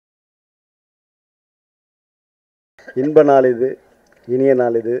இன்ப நாள் இது, இனிய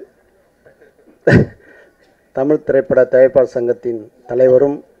நாள் இது. தமிழ் திரைப்பட தயாரிப்பாளர் சங்கத்தின்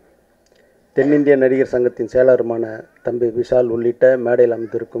தலைவரும் தென்னிந்திய நடிகர் சங்கத்தின் செயலருமான தம்பி விஷால் உள்ளிட்ட மேடையில்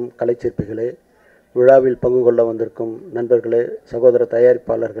அமைந்திருக்கும் கலைச்சிற்பிகளே, விழாவில் பங்கு கொள்ள வந்திருக்கும் நண்பர்களே, சகோதர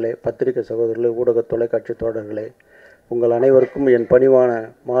தயாரிப்பாளர்களே, பத்திரிகை சகோதரர்களே, ஊடக தொலைக்காட்சி தோழர்களே, உங்கள் அனைவருக்கும் என் பணிவான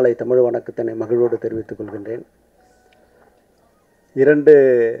மாலை தமிழ் வணக்கத்தினை மகிழ்வோடு தெரிவித்துக் கொள்கின்றேன். 2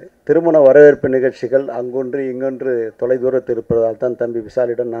 திருமண வரவேற்பு நிகழ்ச்சிகள் அங்கொன்று இங்கொன்று தொலைதூரத்தில் இருப்பதால் தான் தம்பி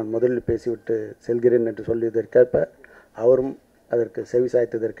விஷாலிடம் நான் முதலில் பேசிவிட்டு செல்கிறேன் என்று சொல்லியதற்கேற்ப அவரும் அதற்கு செவி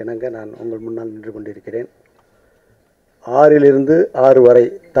சாய்த்ததற்கெனங்க நான் உங்கள் முன்னால் நின்று கொண்டிருக்கிறேன். 6 ஆறு வரை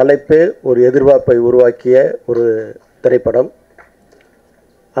தலைப்பே ஒரு எதிர்பார்ப்பை உருவாக்கிய ஒரு திரைப்படம்.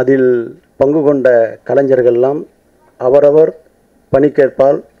 அதில் பங்கு கொண்ட கலைஞர்கள்லாம் அவரவர்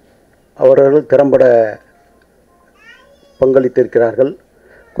பணிக்கேற்பால் அவர்கள் திறம்பட பங்களித்திருக்கிறார்கள்.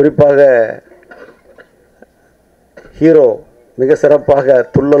 குறிப்பாக ஹீரோ மிக சிறப்பாக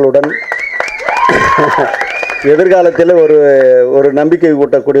துள்ளலுடன் எதிர்காலத்தில் ஒரு நம்பிக்கை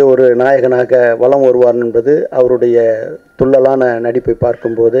ஊட்டக்கூடிய ஒரு நாயகனாக வலம் வருவார் என்பது அவருடைய துள்ளலான நடிப்பை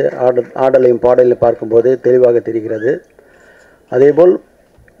பார்க்கும்போது, ஆடலையும் பாடலையும் பார்க்கும்போது தெளிவாக தெரிகிறது. அதேபோல்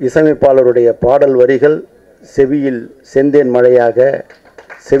இசையமைப்பாளருடைய பாடல் வரிகள் செவியில் செந்தேன் மழையாக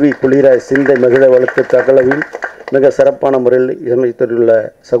செவி குளிர சிந்தை மகிழ வளர்த்து தகவலில் மிக சிறப்பான முறையில் இசையமைத்துள்ள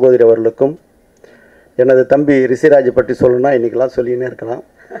சகோதரி அவர்களுக்கும், எனது தம்பி ரிஷிராஜ் பற்றி சொல்லணும்னா இன்றைக்கெல்லாம் சொல்லினே இருக்கலாம்.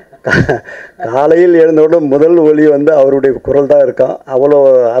 காலையில் எழுந்தோடு முதல் ஒலி அவருடைய குரல் தான் இருக்கான். அவ்வளோ,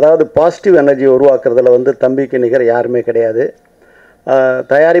 அதாவது பாசிட்டிவ் எனர்ஜி உருவாக்குறதுல தம்பிக்கு நிகர் யாருமே கிடையாது.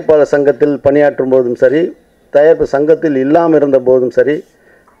 தயாரிப்பாளர் சங்கத்தில் பணியாற்றும் போதும் சரி, தயாரிப்பு சங்கத்தில் இல்லாமல் இருந்த போதும் சரி,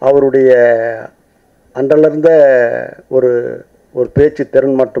 அவருடைய அன்றலர்ந்த ஒரு பேச்சு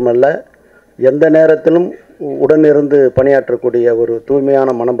திறன் மட்டுமல்ல, எந்த நேரத்திலும் உடனிருந்து பணியாற்றக்கூடிய ஒரு தூய்மையான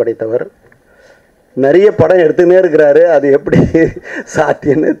மனம் படைத்தவர். நிறைய படம் எடுத்துக்கினே இருக்கிறாரு. அது எப்படி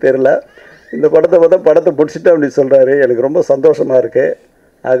சாத்தியன்னு தெரில. இந்த படத்தை பிடிச்சிட்டு அப்படி சொல்கிறாரு. எனக்கு ரொம்ப சந்தோஷமாக இருக்குது.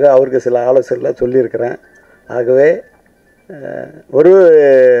 ஆக அவருக்கு சில ஆலோசனைலாம் சொல்லியிருக்கிறேன். ஆகவே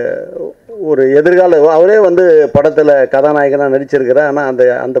ஒரு எதிர்கால அவரே படத்தில் கதாநாயகனாக நடிச்சிருக்கிறேன்.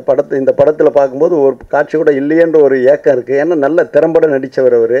 ஆனால் இந்த படத்தில் பார்க்கும்போது ஒரு காட்சி கூட இல்லையென்ற ஒரு ஏக்கம் இருக்குது. ஏன்னா நல்ல திறம்பட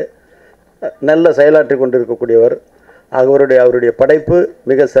நடித்தவர், அவர் நல்ல செயலாற்றி கொண்டு இருக்கக்கூடியவர். அவருடைய படைப்பு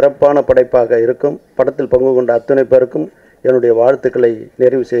மிக சிறப்பான படைப்பாக இருக்கும். படத்தில் பங்கு கொண்ட அத்தனை பேருக்கும் என்னுடைய வாழ்த்துக்களை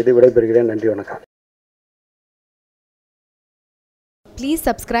நிறைவு செய்து விடைபெறுகிறேன். நன்றி, வணக்கம். Please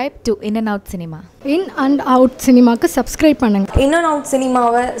subscribe to In and Out Cinema. In and Out Cinemaக்கு subscribe பண்ணுங்க. In and Out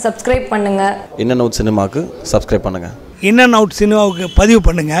சினிமாவை subscribe பண்ணுங்க. In and Out சினிமாக்கு subscribe பண்ணுங்க. In and Out சினிமாவுக்கு பதிவு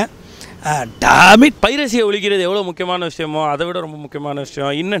பண்ணுங்க. டாமிட், பைரசியை ஒழிக்கிறது எவ்வளோ முக்கியமான விஷயமோ அதை விட ரொம்ப முக்கியமான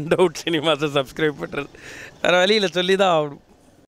விஷயம் இன் அண்ட் அவுட் சினிமாஸை சப்ஸ்கிரைப் பண்ணுறது. வேறு வழியில் சொல்லி தான் ஆகணும்.